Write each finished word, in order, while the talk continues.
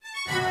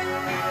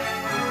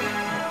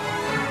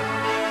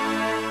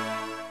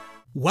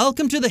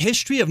Welcome to the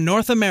History of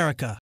North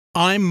America.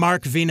 I'm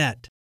Mark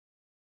Vinet.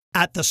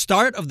 At the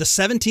start of the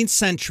 17th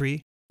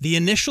century, the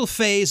initial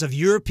phase of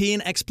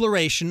European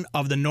exploration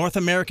of the North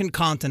American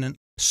continent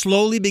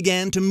slowly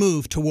began to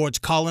move towards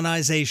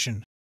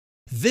colonization.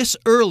 This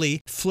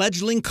early,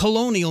 fledgling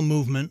colonial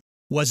movement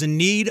was in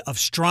need of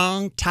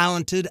strong,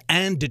 talented,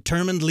 and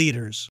determined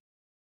leaders.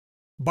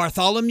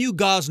 Bartholomew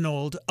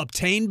Gosnold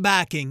obtained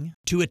backing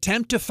to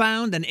attempt to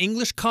found an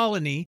English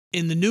colony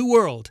in the New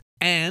World,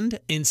 and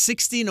in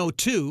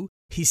 1602,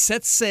 he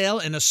set sail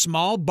in a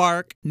small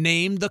bark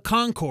named the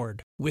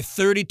Concord, with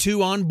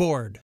 32 on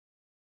board.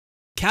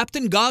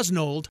 Captain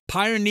Gosnold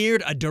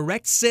pioneered a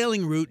direct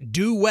sailing route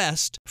due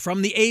west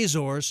from the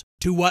Azores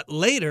to what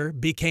later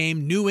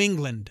became New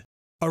England,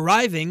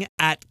 arriving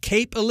at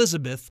Cape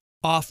Elizabeth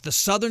off the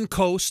southern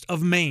coast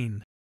of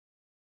Maine.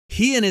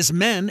 He and his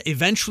men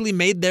eventually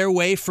made their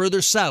way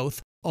further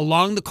south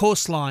along the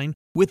coastline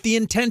with the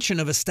intention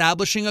of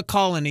establishing a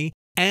colony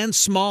and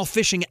small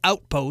fishing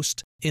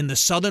outpost in the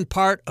southern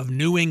part of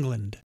New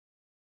England.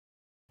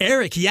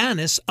 Eric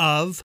Yanis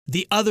of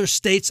the Other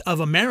States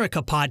of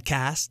America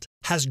podcast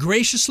has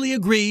graciously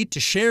agreed to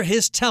share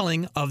his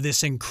telling of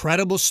this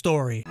incredible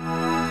story.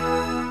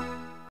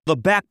 The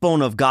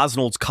backbone of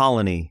Gosnold's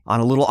colony on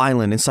a little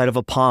island inside of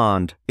a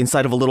pond,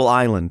 inside of a little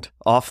island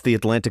off the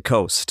Atlantic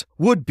coast,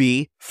 would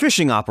be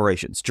fishing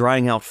operations,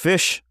 drying out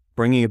fish,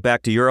 bringing it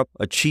back to Europe,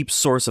 a cheap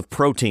source of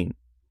protein.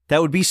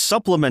 That would be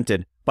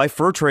supplemented by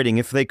fur trading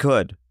if they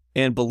could.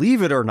 And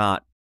believe it or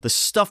not, the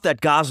stuff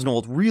that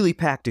Gosnold really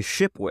packed his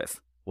ship with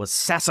was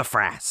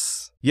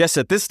sassafras. Yes,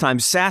 at this time,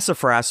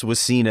 sassafras was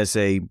seen as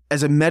a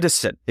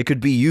medicine. It could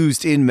be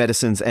used in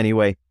medicines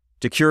anyway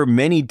to cure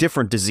many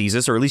different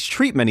diseases, or at least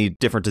treat many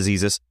different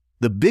diseases.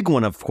 The big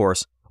one, of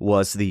course,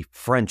 was the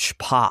French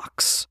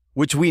pox,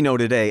 which we know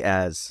today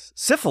as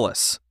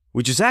syphilis,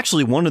 which is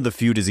actually one of the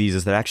few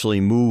diseases that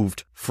actually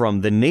moved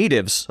from the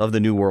natives of the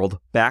New World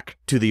back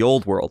to the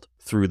Old World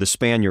through the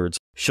Spaniards,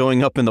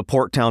 showing up in the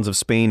port towns of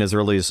Spain as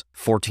early as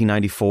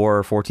 1494 or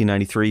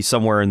 1493,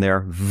 somewhere in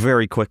there,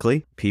 very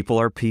quickly. People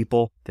are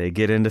people. They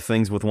get into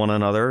things with one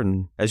another,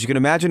 and as you can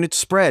imagine, it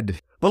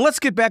spread. But let's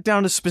get back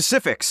down to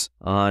specifics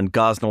on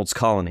Gosnold's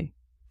colony.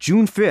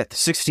 June 5th,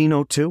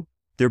 1602,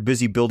 they're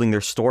busy building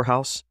their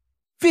storehouse.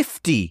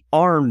 50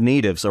 armed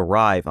natives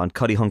arrive on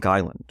Cuttyhunk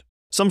Island.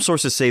 Some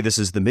sources say this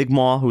is the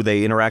Mi'kmaq who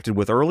they interacted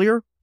with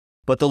earlier,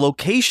 but the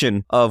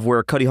location of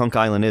where Cuttyhunk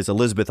Island is,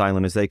 Elizabeth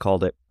Island as they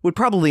called it, would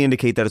probably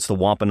indicate that it's the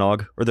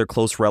Wampanoag or their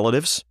close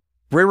relatives.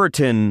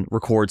 Brereton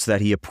records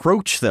that he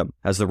approached them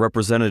as the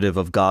representative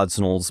of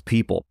Gosnold's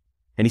people,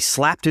 and he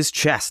slapped his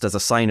chest as a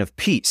sign of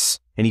peace,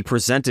 and he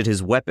presented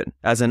his weapon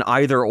as an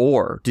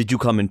either-or. Did you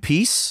come in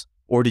peace,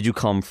 or did you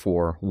come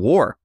for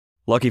war?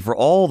 Lucky for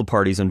all the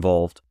parties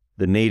involved,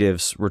 the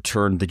natives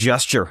returned the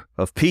gesture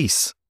of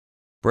peace.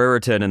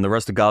 Brereton and the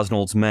rest of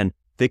Gosnold's men,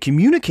 they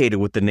communicated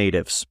with the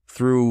natives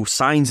through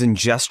signs and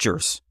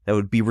gestures that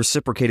would be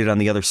reciprocated on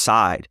the other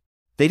side.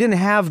 They didn't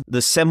have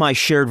the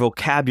semi-shared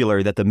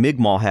vocabulary that the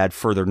Mi'kmaq had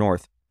further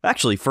north.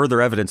 Actually,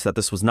 further evidence that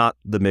this was not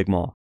the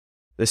Mi'kmaq.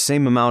 The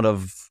same amount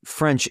of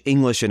French,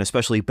 English, and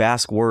especially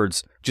Basque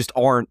words just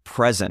aren't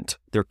present.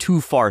 They're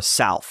too far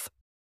south.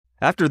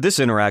 After this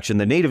interaction,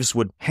 the natives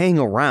would hang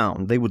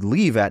around. They would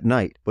leave at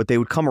night, but they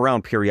would come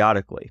around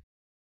periodically.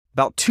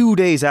 About 2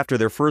 days after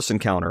their first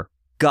encounter,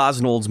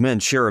 Gosnold's men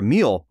share a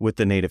meal with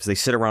the natives. They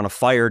sit around a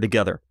fire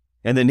together,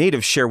 and the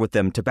natives share with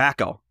them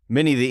tobacco.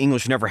 Many of the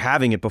English never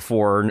having it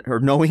before or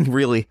knowing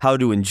really how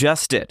to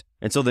ingest it.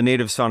 And so the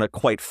natives found it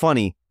quite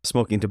funny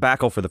smoking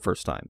tobacco for the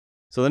first time.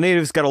 So the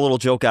natives got a little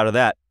joke out of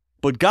that.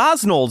 But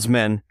Gosnold's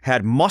men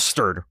had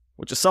mustard,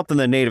 which is something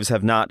the natives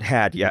have not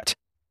had yet.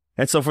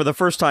 And so for the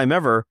first time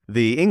ever,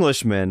 the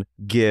Englishmen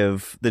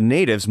give the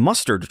natives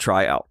mustard to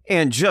try out.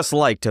 And just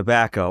like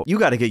tobacco, you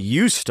got to get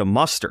used to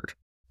mustard.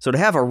 So to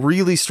have a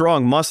really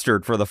strong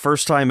mustard for the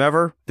first time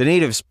ever, the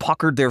natives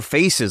puckered their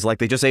faces like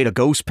they just ate a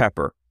ghost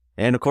pepper.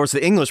 And of course,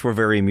 the English were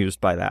very amused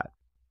by that.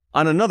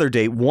 On another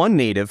date, one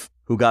native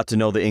who got to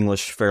know the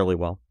English fairly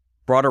well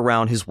brought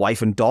around his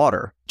wife and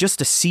daughter just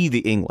to see the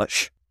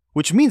English,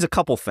 which means a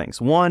couple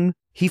things. One,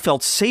 he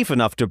felt safe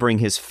enough to bring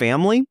his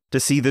family to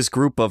see this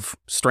group of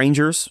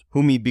strangers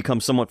whom he'd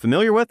become somewhat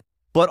familiar with,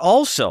 but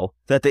also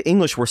that the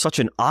English were such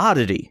an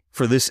oddity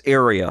for this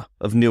area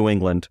of New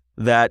England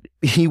that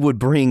he would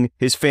bring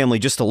his family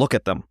just to look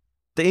at them.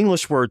 The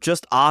English were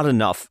just odd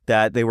enough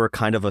that they were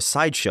kind of a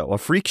sideshow, a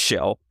freak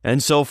show.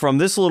 And so from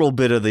this little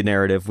bit of the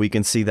narrative, we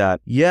can see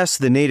that, yes,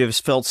 the natives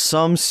felt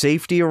some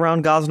safety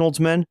around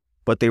Gosnold's men,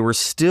 but they were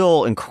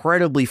still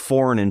incredibly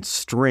foreign and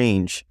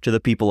strange to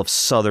the people of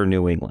southern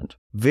New England.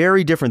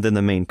 Very different than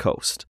the Maine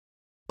coast.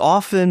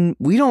 Often,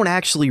 we don't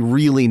actually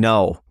really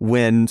know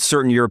when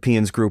certain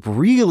Europeans group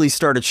really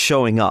started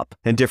showing up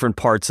in different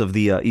parts of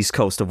the east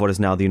coast of what is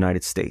now the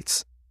United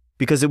States,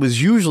 because it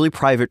was usually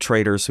private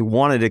traders who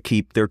wanted to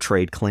keep their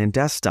trade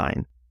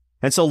clandestine.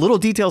 And so little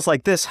details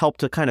like this help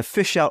to kind of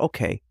fish out,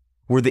 okay,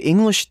 were the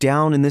English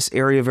down in this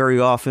area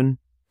very often?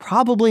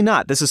 Probably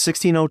not. This is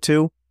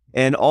 1602,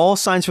 and all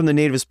signs from the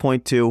natives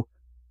point to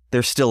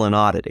they're still an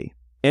oddity.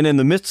 And in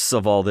the midst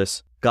of all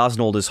this,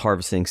 Gosnold is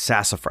harvesting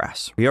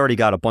sassafras. He already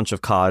got a bunch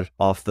of cod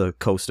off the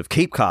coast of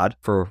Cape Cod,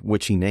 for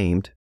which he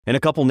named, and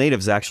a couple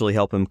natives actually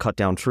help him cut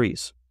down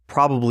trees,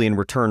 probably in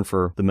return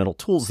for the metal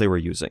tools they were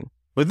using.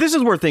 But this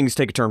is where things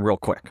take a turn real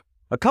quick.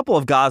 A couple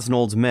of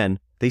Gosnold's men,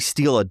 they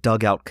steal a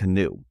dugout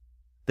canoe.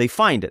 They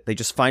find it. They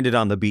just find it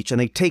on the beach and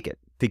they take it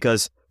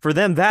because for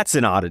them, that's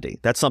an oddity.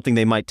 That's something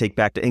they might take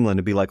back to England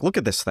and be like, look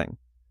at this thing,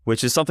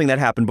 which is something that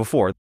happened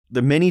before.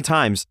 The many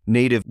times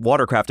native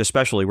watercraft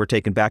especially were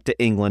taken back to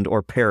England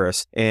or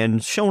Paris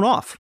and shown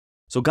off.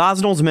 So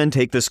Gosnold's men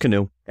take this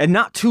canoe, and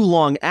not too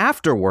long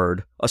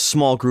afterward, a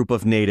small group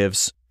of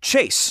natives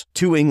chase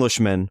two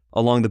Englishmen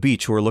along the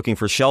beach who are looking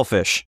for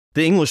shellfish.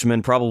 The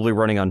Englishmen, probably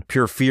running on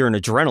pure fear and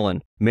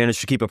adrenaline,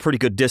 manage to keep a pretty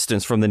good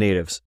distance from the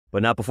natives,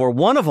 but not before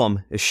one of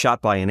them is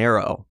shot by an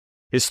arrow.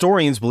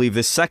 Historians believe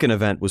this second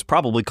event was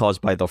probably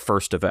caused by the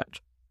first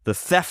event. The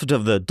theft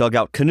of the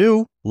dugout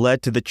canoe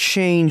led to the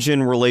change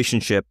in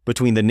relationship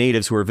between the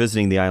natives who were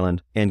visiting the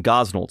island and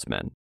Gosnold's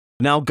men.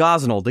 Now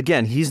Gosnold,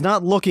 again, he's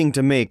not looking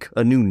to make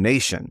a new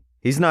nation.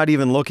 He's not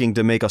even looking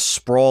to make a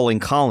sprawling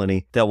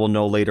colony that we'll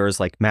know later as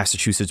like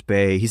Massachusetts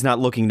Bay. He's not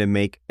looking to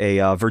make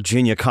a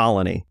Virginia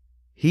colony.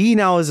 He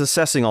now is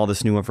assessing all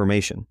this new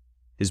information.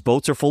 His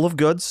boats are full of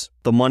goods.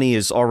 The money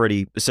is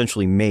already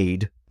essentially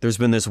made. There's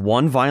been this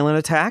one violent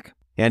attack,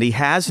 and he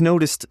has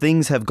noticed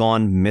things have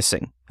gone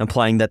missing,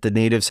 implying that the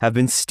natives have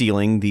been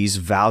stealing these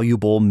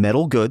valuable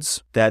metal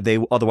goods that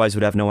they otherwise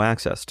would have no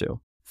access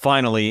to.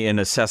 Finally, in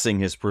assessing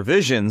his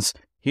provisions,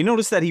 he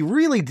noticed that he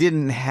really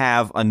didn't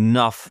have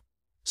enough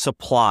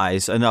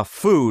supplies, enough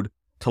food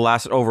to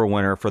last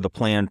overwinter for the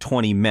planned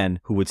 20 men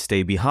who would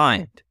stay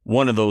behind.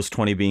 One of those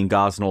 20 being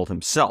Gosnold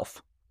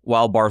himself,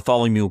 while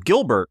Bartholomew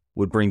Gilbert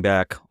would bring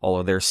back all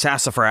of their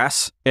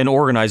sassafras and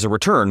organize a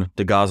return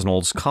to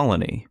Gosnold's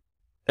colony.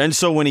 And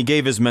so when he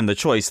gave his men the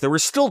choice, there were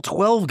still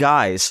 12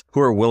 guys who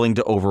were willing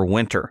to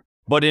overwinter.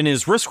 But in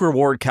his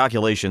risk-reward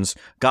calculations,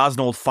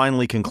 Gosnold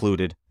finally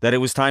concluded that it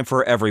was time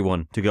for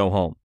everyone to go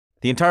home.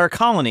 The entire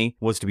colony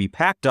was to be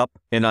packed up,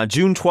 and on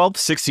June 12,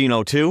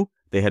 1602,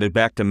 they headed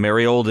back to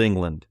merry old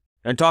England.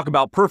 And talk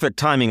about perfect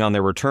timing on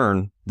their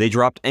return, they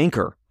dropped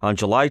anchor on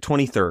July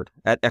 23rd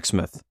at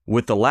Exmouth,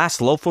 with the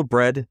last loaf of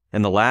bread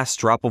and the last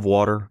drop of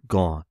water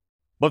gone.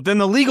 But then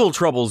the legal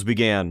troubles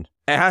began.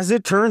 As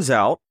it turns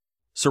out,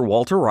 Sir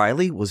Walter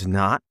Raleigh was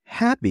not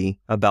happy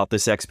about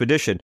this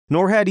expedition,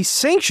 nor had he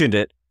sanctioned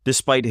it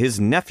despite his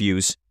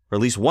nephews, or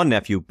at least one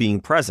nephew,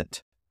 being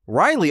present.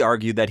 Raleigh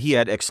argued that he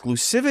had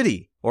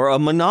exclusivity, or a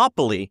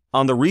monopoly,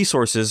 on the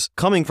resources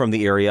coming from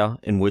the area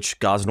in which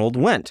Gosnold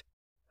went.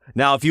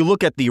 Now, if you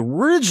look at the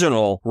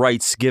original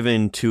rights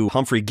given to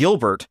Humphrey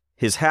Gilbert,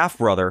 his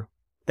half-brother,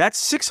 that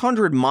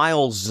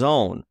 600-mile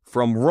zone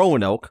from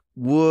Roanoke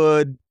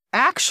would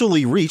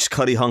actually reach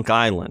Cuttyhunk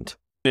Island.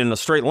 In a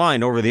straight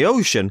line over the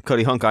ocean,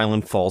 Cuttyhunk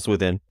Island falls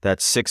within that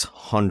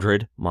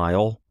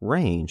 600-mile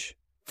range.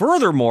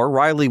 Furthermore,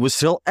 Raleigh was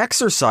still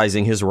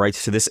exercising his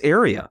rights to this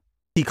area.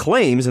 He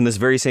claims in this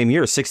very same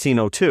year,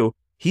 1602,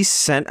 he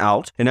sent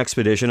out an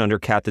expedition under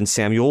Captain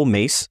Samuel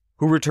Mace,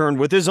 who returned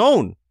with his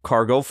own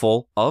cargo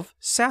full of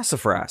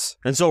sassafras.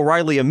 And so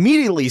Raleigh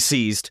immediately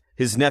seized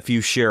his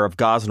nephew's share of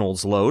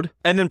Gosnold's load,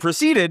 and then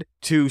proceeded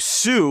to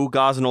sue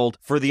Gosnold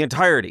for the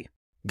entirety.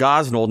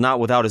 Gosnold, not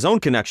without his own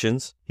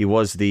connections, he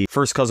was the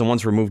first cousin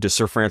once removed to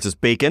Sir Francis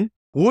Bacon,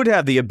 would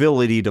have the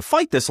ability to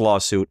fight this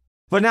lawsuit.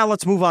 But now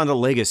let's move on to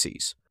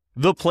legacies.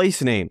 The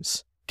place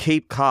names: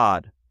 Cape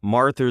Cod,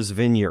 Martha's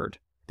Vineyard,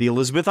 the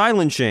Elizabeth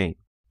Island chain.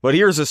 But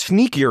here's a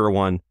sneakier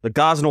one. The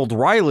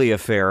Gosnold-Raleigh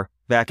affair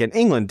back in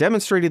England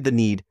demonstrated the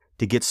need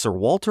to get Sir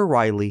Walter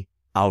Raleigh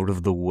out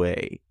of the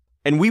way.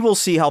 And we will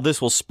see how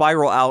this will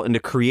spiral out into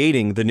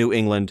creating the New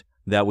England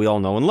that we all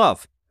know and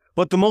love.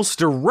 But the most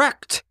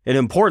direct and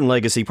important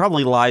legacy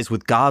probably lies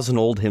with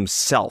Gosnold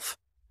himself,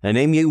 a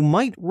name you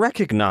might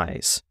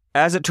recognize.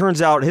 As it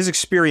turns out, his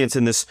experience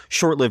in this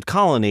short-lived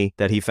colony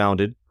that he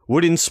founded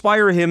would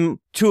inspire him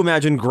to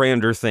imagine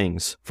grander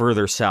things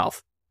further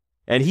south.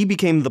 And he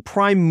became the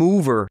prime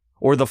mover,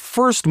 or the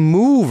first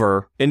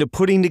mover, into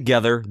putting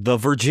together the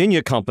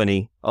Virginia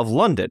Company of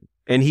London.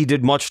 And he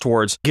did much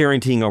towards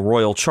guaranteeing a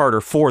royal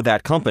charter for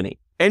that company.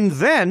 And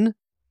then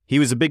he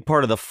was a big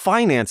part of the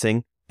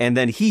financing, and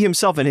then he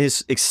himself and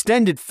his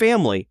extended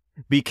family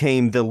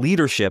became the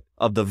leadership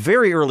of the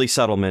very early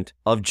settlement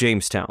of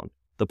Jamestown,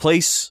 the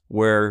place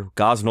where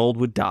Gosnold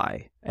would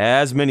die,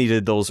 as many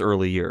did those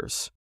early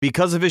years.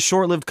 Because of his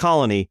short-lived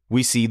colony,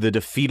 we see the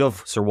defeat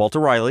of Sir Walter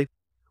Raleigh,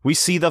 we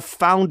see the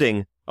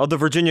founding of the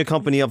Virginia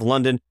Company of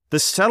London, the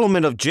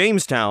settlement of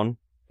Jamestown,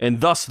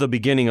 and thus the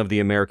beginning of the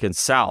American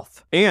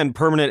South, and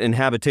permanent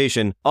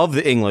inhabitation of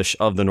the English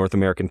of the North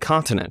American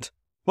continent.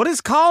 What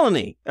is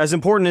colony? As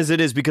important as it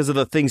is because of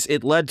the things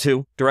it led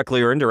to,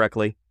 directly or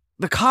indirectly,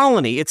 the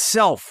colony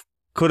itself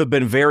could have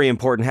been very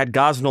important had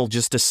Gosnold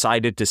just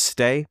decided to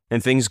stay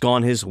and things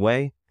gone his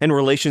way, and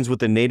relations with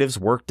the natives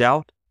worked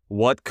out.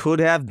 What could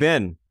have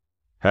been?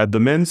 Had the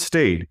men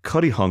stayed,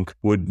 Cuttyhunk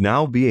would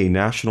now be a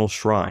national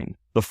shrine,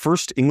 the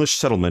first English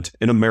settlement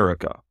in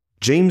America.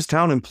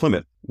 Jamestown and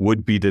Plymouth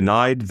would be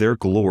denied their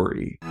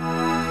glory.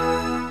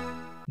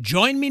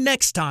 Join me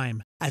next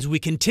time as we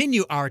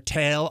continue our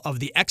tale of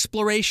the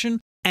exploration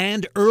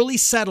and early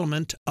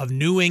settlement of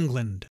New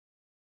England.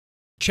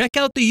 Check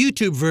out the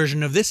YouTube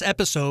version of this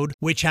episode,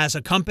 which has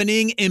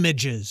accompanying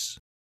images.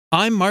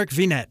 I'm Mark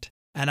Vinet,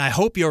 and I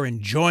hope you're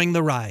enjoying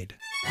the ride.